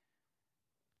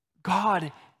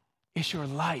 God is your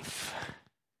life.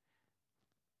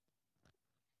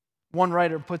 One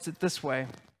writer puts it this way.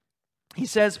 He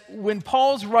says, when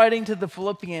Paul's writing to the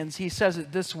Philippians, he says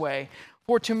it this way,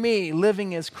 for to me,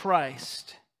 living is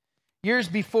Christ. Years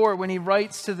before, when he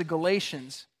writes to the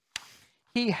Galatians,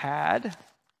 he had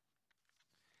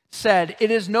said, it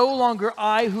is no longer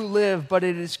I who live, but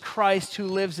it is Christ who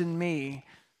lives in me.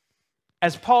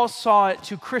 As Paul saw it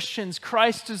to Christians,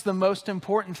 Christ is the most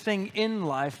important thing in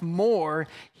life. More,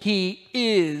 he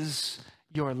is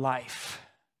your life.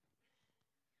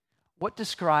 What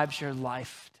describes your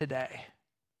life today?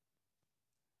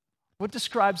 What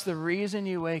describes the reason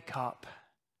you wake up,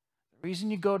 the reason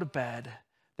you go to bed,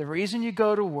 the reason you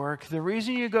go to work, the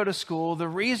reason you go to school, the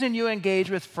reason you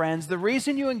engage with friends, the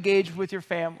reason you engage with your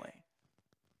family?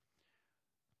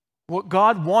 What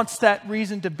God wants that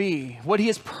reason to be, what he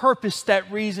has purposed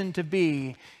that reason to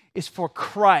be, is for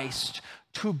Christ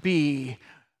to be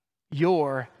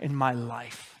your and my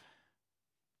life.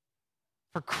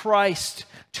 For Christ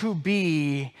to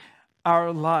be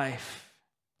our life.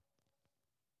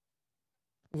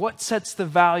 What sets the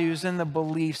values and the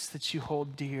beliefs that you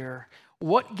hold dear?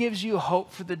 What gives you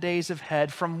hope for the days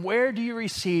ahead? From where do you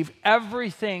receive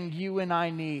everything you and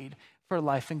I need for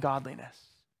life and godliness?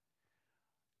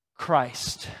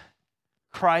 Christ.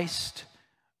 Christ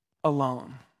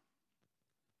alone.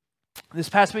 This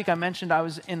past week I mentioned I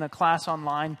was in a class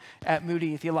online at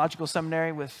Moody Theological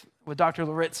Seminary with Dr.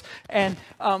 Loritz, and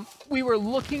we were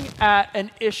looking at an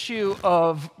issue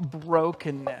of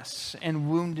brokenness and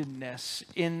woundedness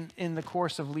in the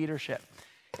course of leadership.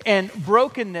 And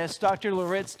brokenness, Dr.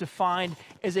 Loritz defined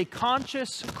as a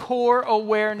conscious core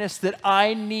awareness that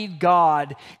I need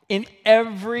God in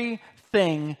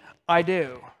everything I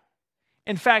do.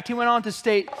 In fact, he went on to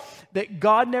state that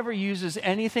God never uses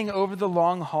anything over the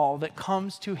long haul that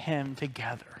comes to him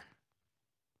together.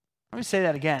 Let me say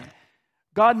that again.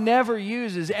 God never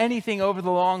uses anything over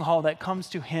the long haul that comes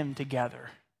to him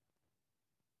together.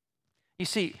 You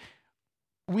see,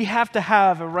 we have to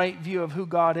have a right view of who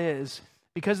God is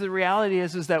Because the reality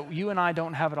is that you and I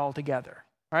don't have it all together,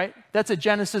 right? That's a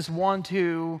Genesis 1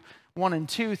 and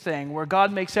 2 thing where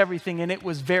God makes everything and it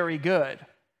was very good.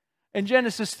 In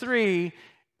Genesis 3,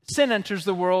 sin enters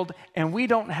the world and we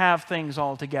don't have things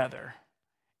all together.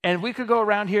 And we could go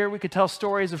around here, we could tell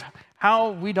stories of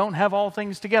how we don't have all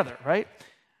things together, right?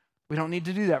 We don't need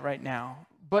to do that right now.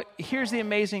 But here's the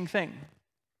amazing thing.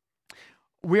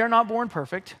 We are not born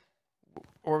perfect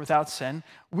or without sin.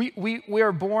 We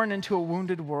are born into a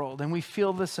wounded world and we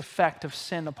feel this effect of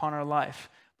sin upon our life.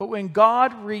 But when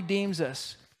God redeems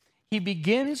us, he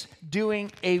begins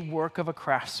doing a work of a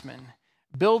craftsman,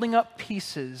 building up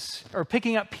pieces or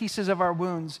picking up pieces of our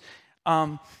wounds,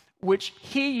 which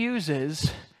he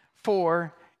uses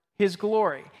for his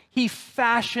glory. He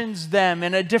fashions them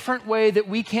in a different way that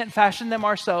we can't fashion them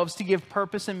ourselves to give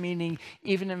purpose and meaning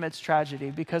even amidst tragedy,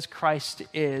 because Christ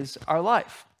is our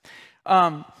life.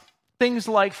 Things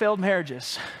like failed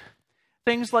marriages,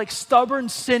 things like stubborn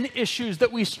sin issues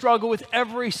that we struggle with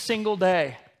every single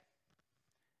day,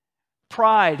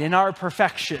 pride in our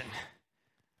perfection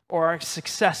or our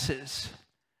successes,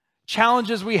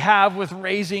 challenges we have with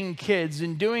raising kids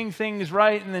and doing things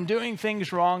right and then doing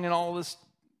things wrong and all this,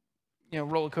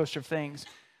 roller coaster of things.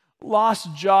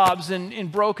 Lost jobs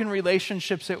and broken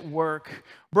relationships at work,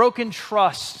 broken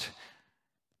trust,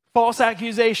 false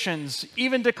accusations,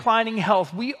 even declining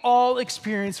health. We all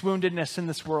experience woundedness in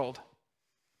this world.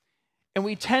 And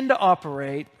we tend to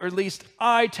operate, or at least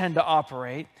I tend to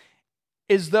operate,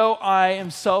 as though I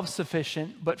am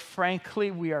self-sufficient, but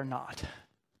frankly, we are not.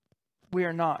 We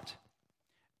are not.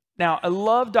 Now, I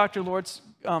love Dr. Lord's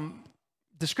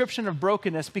description of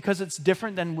brokenness because it's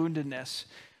different than woundedness.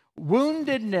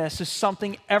 Woundedness is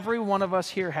something every one of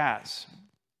us here has.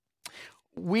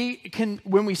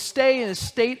 When we stay in a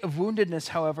state of woundedness,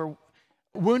 however,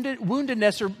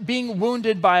 woundedness or being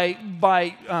wounded by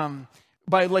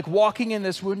like walking in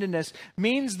this woundedness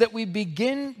means that we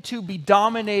begin to be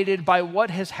dominated by what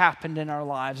has happened in our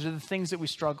lives or the things that we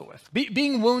struggle with.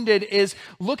 Being wounded is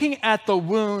looking at the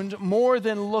wound more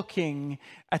than looking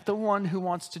at the one who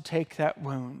wants to take that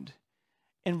wound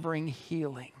and bring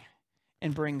healing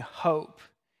and bring hope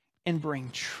and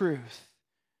bring truth.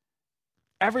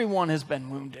 Everyone has been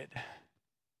wounded,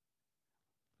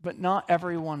 but not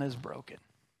everyone is broken.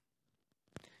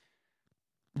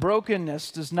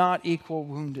 Brokenness does not equal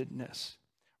woundedness.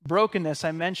 Brokenness,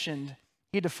 I mentioned,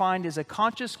 he defined as a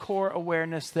conscious core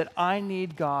awareness that I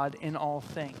need God in all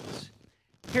things.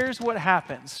 Here's what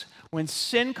happens. When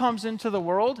sin comes into the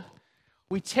world,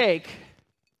 we take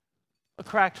a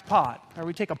cracked pot, or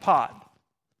we take a pot.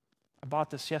 I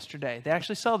bought this yesterday. They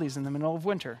actually sell these in the middle of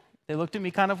winter. They looked at me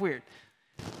kind of weird.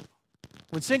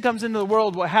 When sin comes into the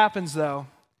world, what happens, though,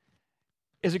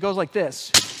 is it goes like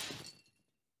this.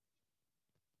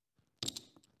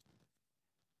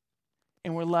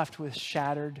 And we're left with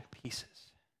shattered pieces.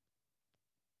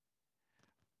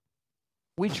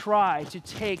 We try to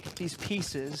take these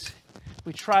pieces,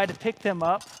 we try to pick them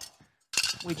up,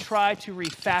 we try to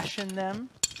refashion them,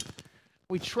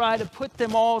 we try to put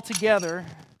them all together,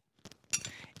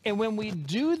 and when we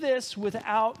do this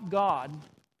without God,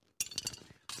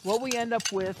 what we end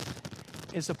up with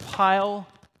is a pile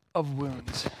of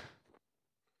wounds.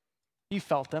 You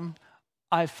felt them,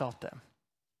 I felt them.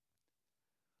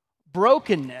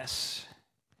 Brokenness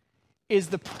is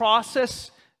the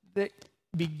process that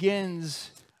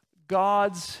begins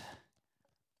God's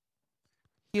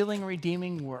healing,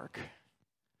 redeeming work.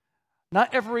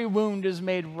 Not every wound is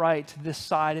made right this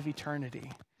side of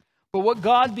eternity. But what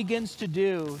God begins to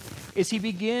do is he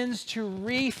begins to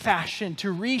refashion,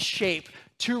 to reshape,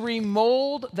 to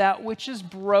remold that which is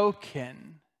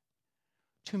broken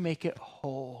to make it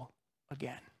whole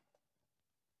again.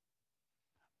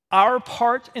 Our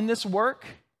part in this work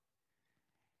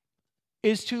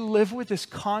is to live with this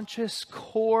conscious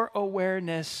core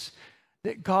awareness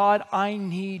that God, I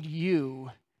need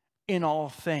you in all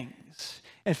things.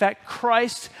 In fact,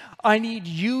 Christ, I need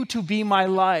you to be my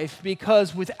life,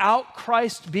 because without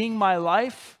Christ being my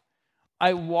life,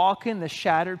 I walk in the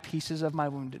shattered pieces of my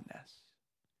woundedness.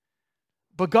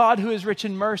 But God, who is rich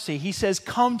in mercy, he says,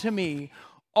 come to me,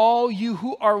 all you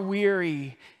who are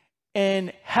weary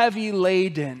and heavy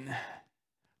laden.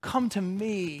 Come to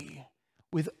me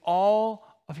with all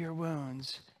of your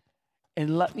wounds,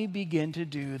 and let me begin to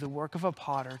do the work of a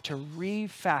potter, to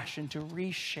refashion, to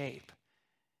reshape,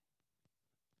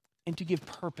 and to give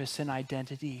purpose and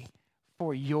identity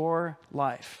for your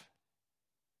life.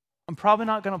 I'm probably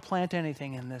not going to plant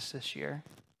anything in this year,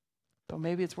 but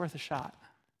maybe it's worth a shot.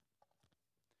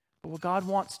 But what God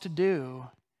wants to do,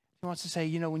 he wants to say,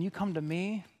 when you come to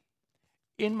me,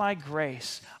 in my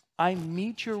grace, I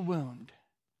meet your wound.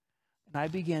 and I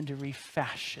begin to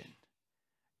refashion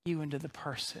you into the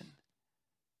person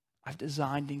I've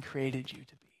designed and created you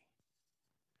to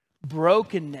be.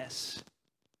 Brokenness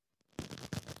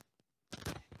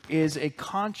is a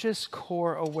conscious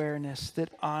core awareness that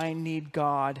I need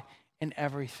God in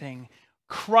everything.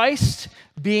 Christ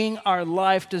being our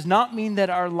life does not mean that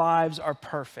our lives are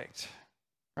perfect,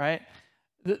 right?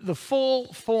 The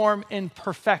full form and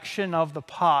perfection of the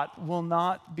pot will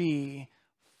not be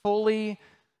fully,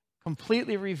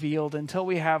 completely revealed until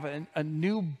we have a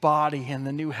new body in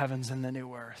the new heavens and the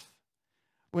new earth.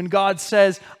 When God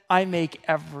says, I make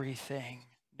everything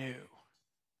new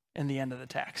in the end of the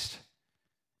text.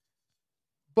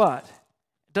 But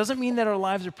it doesn't mean that our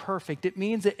lives are perfect. It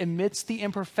means that amidst the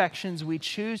imperfections, we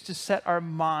choose to set our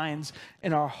minds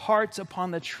and our hearts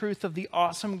upon the truth of the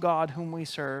awesome God whom we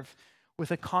serve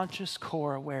with a conscious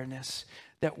core awareness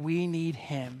that we need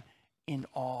him in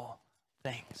all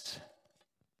things.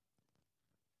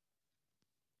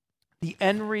 The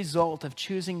end result of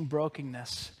choosing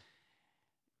brokenness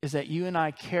is that you and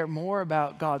I care more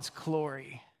about God's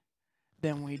glory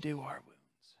than we do our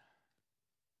wounds.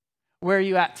 Where are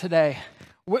you at today?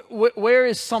 Where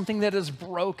is something that is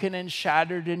broken and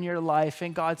shattered in your life?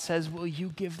 And God says, will you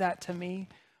give that to me?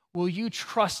 Will you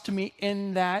trust me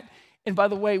in that? And by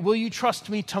the way, will you trust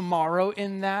me tomorrow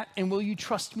in that? And will you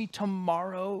trust me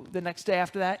tomorrow, the next day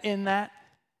after that, in that?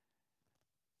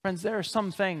 Friends, there are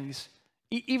some things,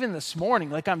 even this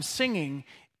morning, like I'm singing,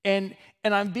 and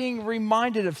I'm being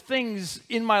reminded of things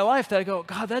in my life that I go,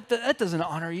 God, that doesn't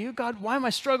honor you. God, why am I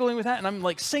struggling with that? And I'm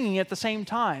like singing at the same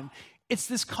time. It's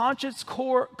this conscious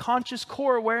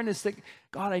core awareness that,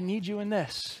 God, I need you in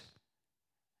this.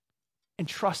 And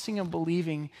trusting and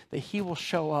believing that he will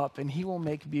show up and he will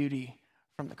make beauty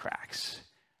from the cracks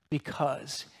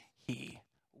because he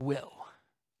will.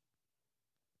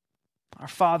 Our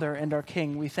Father and our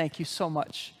King, we thank you so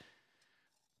much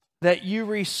that you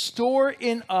restore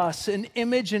in us an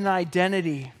image and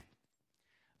identity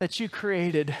that you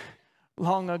created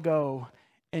long ago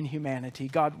in humanity.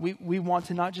 God, we want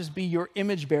to not just be your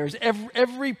image bearers.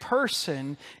 Every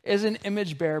person is an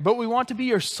image bearer, but we want to be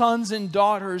your sons and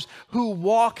daughters who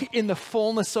walk in the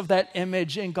fullness of that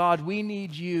image. And God, we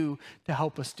need you to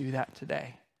help us do that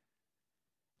today.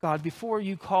 God, before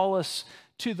you call us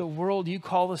to the world, you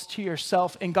call us to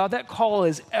yourself. And God, that call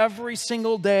is every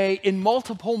single day in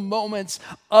multiple moments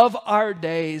of our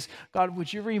days. God,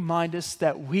 would you remind us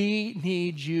that we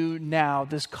need you now?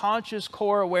 This conscious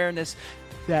core awareness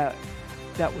that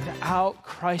without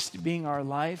Christ being our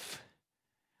life,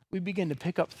 we begin to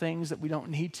pick up things that we don't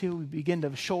need to. We begin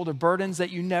to shoulder burdens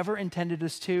that you never intended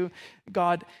us to.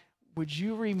 God, would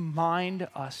you remind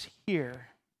us here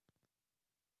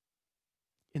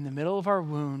in the middle of our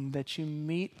wound that you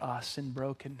meet us in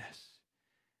brokenness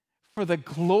for the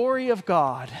glory of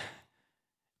God,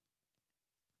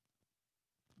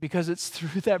 because it's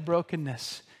through that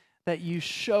brokenness that you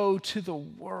show to the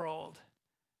world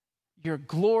your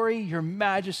glory, your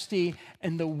majesty,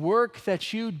 and the work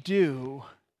that you do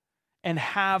and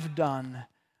have done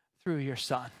through your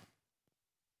Son.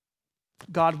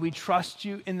 God, we trust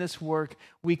you in this work.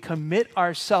 We commit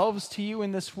ourselves to you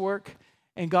in this work.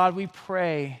 And God, we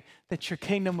pray that your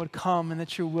kingdom would come and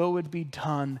that your will would be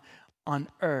done on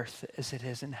earth as it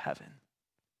is in heaven.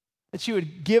 That you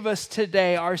would give us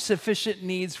today our sufficient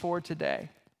needs for today.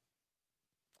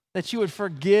 That you would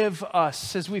forgive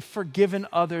us as we've forgiven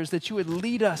others. That you would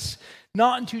lead us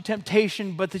not into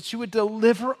temptation, but that you would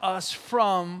deliver us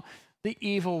from the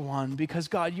evil one. Because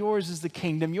God, yours is the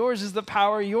kingdom, yours is the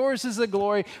power, yours is the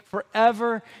glory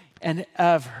forever and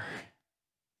ever.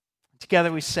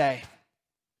 Together we say,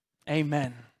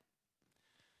 amen.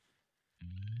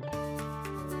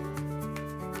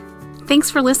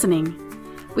 Thanks for listening.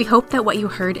 We hope that what you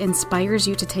heard inspires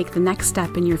you to take the next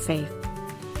step in your faith.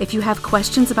 If you have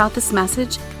questions about this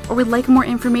message or would like more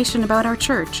information about our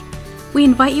church, we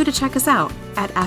invite you to check us out at